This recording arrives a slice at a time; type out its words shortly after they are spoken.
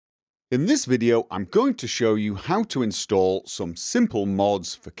In this video, I'm going to show you how to install some simple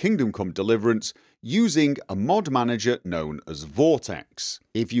mods for Kingdom Come Deliverance using a mod manager known as Vortex.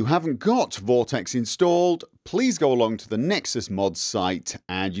 If you haven't got Vortex installed, please go along to the Nexus Mods site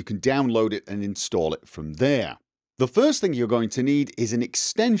and you can download it and install it from there. The first thing you're going to need is an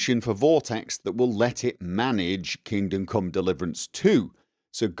extension for Vortex that will let it manage Kingdom Come Deliverance 2.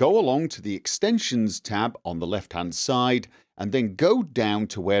 So go along to the Extensions tab on the left-hand side and then go down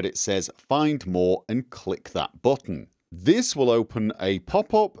to where it says Find More and click that button. This will open a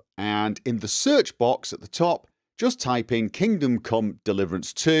pop-up, and in the search box at the top, just type in Kingdom Come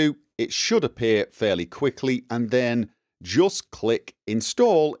Deliverance 2. It should appear fairly quickly, and then just click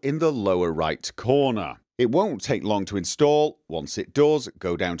Install in the lower right corner. It won't take long to install. Once it does,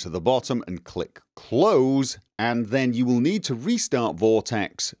 go down to the bottom and click Close, and then you will need to restart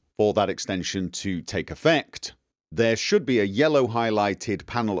Vortex for that extension to take effect. There should be a yellow highlighted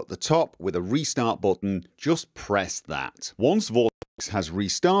panel at the top with a restart button. Just press that. Once Vortex has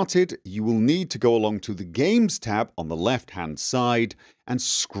restarted, you will need to go along to the Games tab on the left-hand side and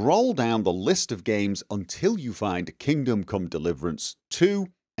scroll down the list of games until you find Kingdom Come Deliverance 2.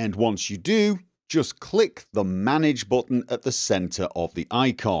 And once you do, just click the Manage button at the center of the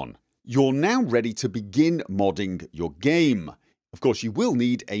icon. You're now ready to begin modding your game. Of course, you will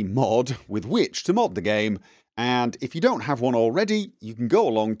need a mod with which to mod the game. And if you don't have one already, you can go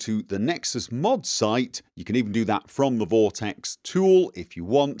along to the Nexus Mod site. You can even do that from the Vortex tool if you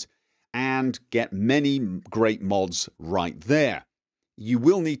want, and get many great mods right there. You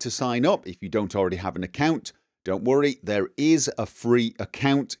will need to sign up if you don't already have an account. Don't worry, there is a free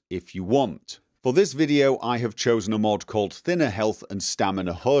account if you want. For this video, I have chosen a mod called Thinner Health and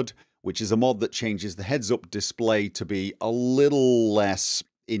Stamina HUD, which is a mod that changes the heads-up display to be a little less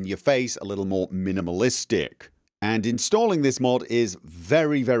in your face, a little more minimalistic. And installing this mod is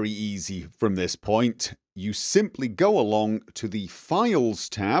very easy from this point. You simply go along to the Files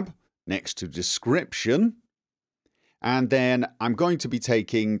tab next to Description, and then I'm going to be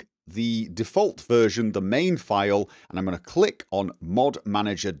taking the default version, the main file, and I'm going to click on Mod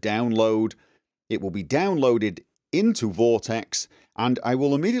Manager Download. It will be downloaded into Vortex, and I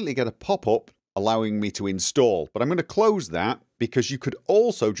will immediately get a pop-up allowing me to install. But I'm going to close that because you could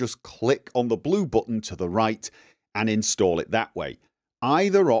also just click on the blue button to the right and install it that way.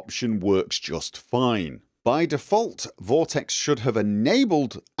 Either option works just fine. By default, Vortex should have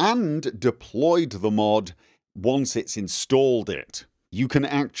enabled and deployed the mod once it's installed it. You can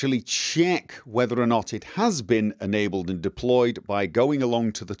actually check whether or not it has been enabled and deployed by going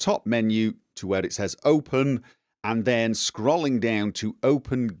along to the top menu to where it says Open, and then scrolling down to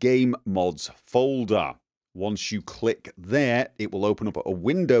Open Game Mods folder. Once you click there, it will open up a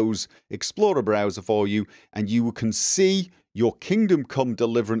Windows Explorer browser for you, and you can see your Kingdom Come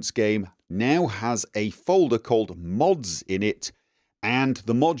Deliverance game now has a folder called Mods in it, and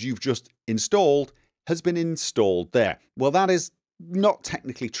the mod you've just installed has been installed there. Well, that is not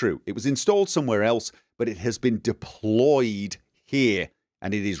technically true. It was installed somewhere else, but it has been deployed here,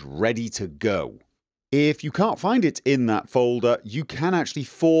 and it is ready to go. If you can't find it in that folder, you can actually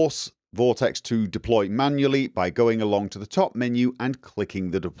force Vortex to deploy manually by going along to the top menu and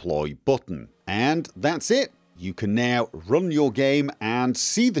clicking the deploy button. And that's it. You can now run your game and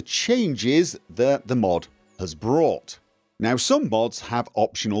see the changes that the mod has brought. Now, some mods have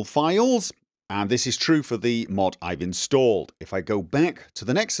optional files, and this is true for the mod I've installed. If I go back to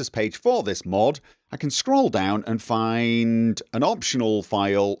the Nexus page for this mod, I can scroll down and find an optional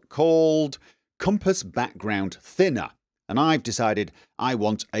file called Compass Background Thinner. And I've decided I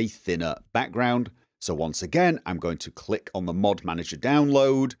want a thinner background. So once again, I'm going to click on the Mod Manager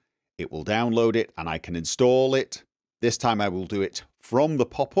Download. It will download it and I can install it. This time I will do it from the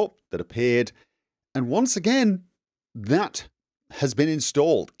pop-up that appeared. And once again, that has been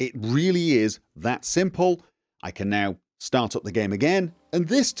installed. It really is that simple. I can now start up the game again, and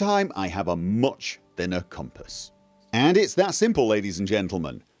this time I have a much thinner compass. And it's that simple, ladies and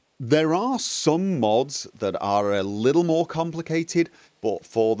gentlemen. There are some mods that are a little more complicated, but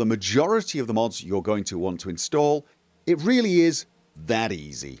for the majority of the mods you're going to want to install, it really is that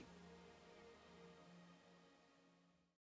easy.